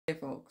Okay,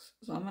 folks,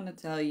 so I'm going to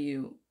tell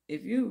you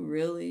if you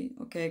really,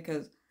 okay,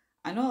 because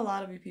I know a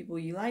lot of you people,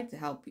 you like to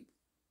help people.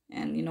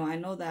 And, I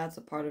know that's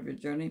a part of your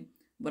journey,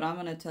 but I'm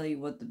going to tell you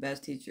what the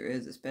best teacher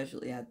is,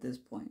 especially at this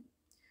point.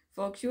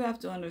 Folks, you have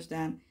to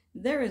understand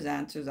there is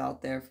answers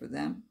out there for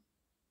them.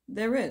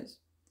 There is.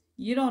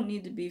 You don't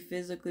need to be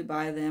physically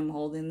by them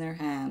holding their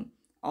hand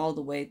all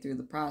the way through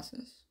the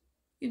process.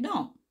 You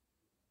don't,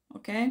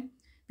 okay?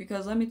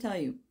 Because let me tell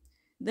you,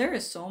 there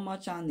is so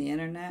much on the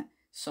internet,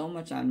 so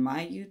much on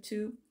my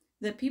YouTube,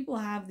 that people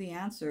have the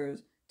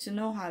answers to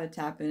know how to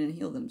tap in and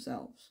heal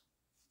themselves.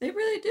 They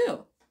really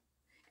do.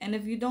 And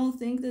if you don't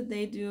think that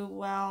they do,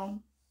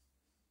 well,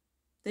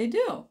 they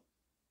do.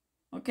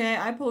 Okay?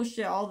 I post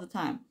shit all the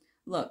time.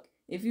 Look,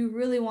 if you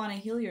really want to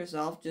heal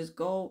yourself, just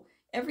go.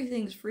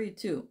 Everything's free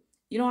too.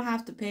 You don't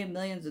have to pay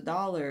millions of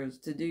dollars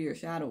to do your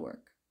shadow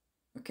work.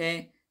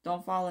 Okay?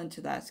 Don't fall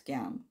into that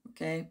scam.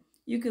 Okay?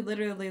 You could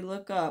literally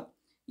look up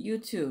on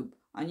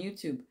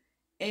YouTube,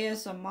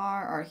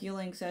 ASMR or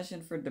healing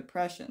session for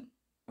depression.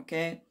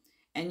 Okay?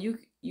 And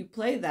you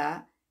play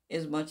that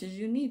as much as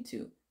you need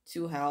to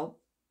help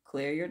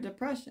clear your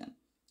depression.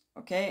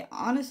 Okay?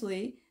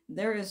 Honestly,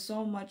 there is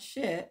so much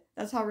shit.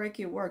 That's how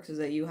Reiki works, is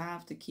that you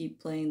have to keep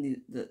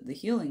playing the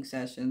healing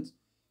sessions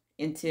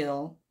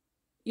until,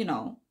 you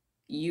know,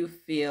 you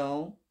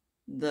feel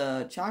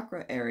the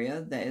chakra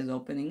area that is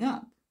opening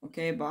up.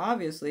 Okay, but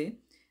obviously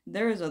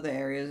there is other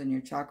areas in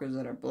your chakras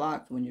that are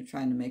blocked when you're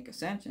trying to make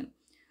ascension.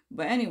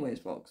 But anyways,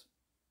 folks,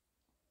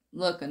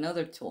 look,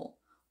 another tool.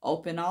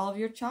 Open all of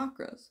your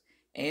chakras.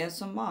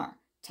 ASMR.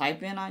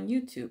 Type in on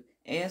YouTube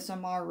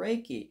ASMR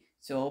Reiki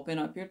to open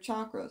up your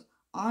chakras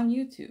on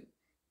YouTube.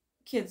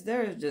 Kids,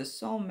 there is just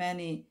so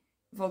many,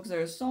 folks,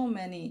 there are so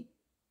many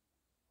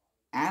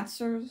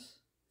answers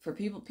for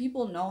people.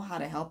 People know how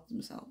to help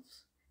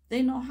themselves.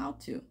 They know how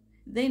to.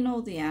 They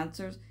know the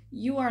answers.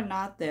 You are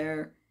not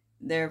their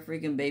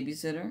freaking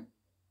babysitter.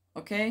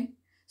 Okay?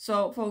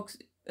 So, folks,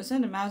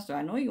 Ascended Master,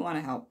 I know you want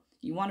to help.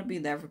 You want to be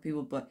there for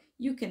people, but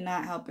you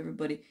cannot help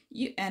everybody.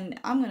 And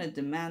I'm gonna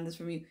demand this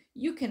from you.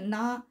 You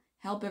cannot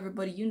help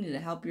everybody. You need to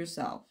help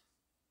yourself.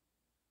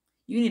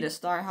 You need to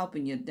start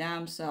helping your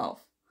damn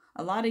self.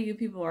 A lot of you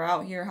people are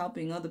out here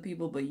helping other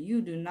people, but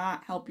you do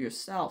not help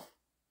yourself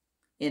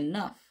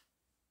enough.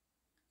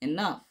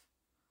 Enough.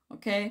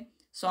 Okay?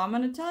 So I'm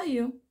going to tell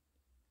you,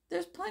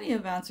 there's plenty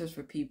of answers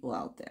for people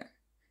out there.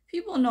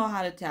 People know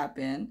how to tap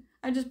in.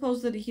 I just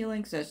posted a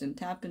healing session,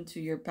 Tap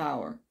Into Your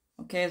Power.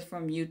 Okay? It's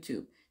from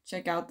YouTube.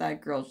 Check out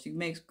that girl. She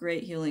makes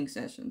great healing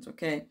sessions.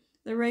 Okay?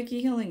 The Reiki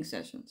healing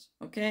sessions.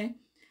 Okay?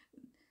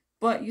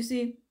 But you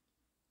see,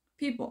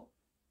 people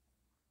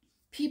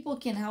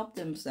can help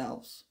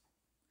themselves.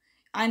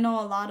 I know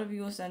a lot of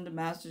you Ascended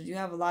Masters, you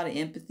have a lot of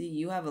empathy,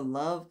 you have a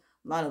lot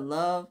of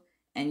love,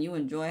 and you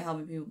enjoy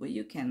helping people, but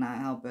you cannot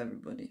help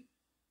everybody.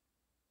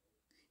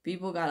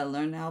 People got to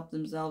learn to help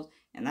themselves,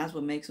 and that's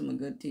what makes them a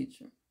good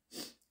teacher.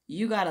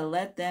 You got to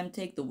let them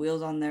take the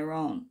wheels on their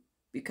own.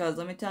 Because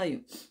let me tell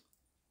you,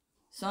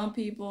 some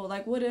people,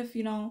 like, what if,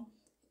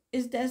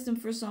 it's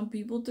destined for some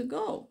people to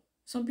go?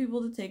 Some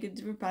people to take a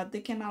different path.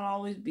 They cannot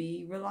always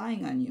be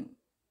relying on you.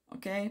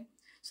 Okay?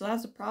 So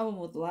that's the problem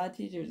with a lot of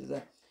teachers, is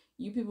that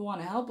you people want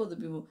to help other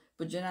people,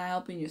 but you're not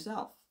helping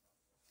yourself.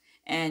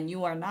 And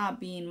you're not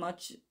being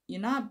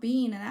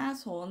an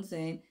asshole and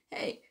saying,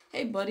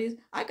 hey buddies,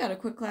 I got to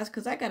quit class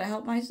because I got to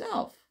help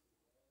myself.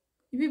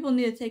 You people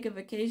need to take a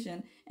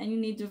vacation, and you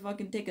need to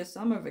fucking take a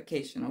summer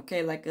vacation,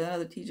 okay, like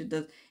another teacher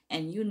does,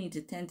 and you need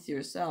to tend to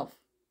yourself.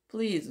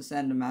 Please,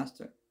 Ascended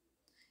Master.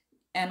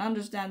 And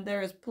understand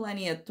there is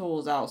plenty of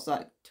tools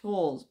outside,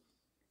 tools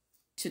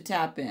to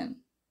tap in,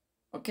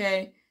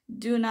 okay?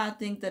 Do not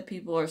think that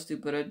people are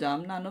stupid or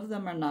dumb. None of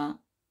them are not.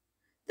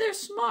 They're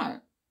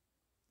smart.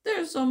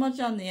 There's so much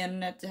on the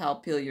internet to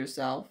help heal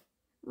yourself.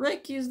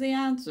 Reiki is the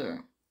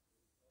answer.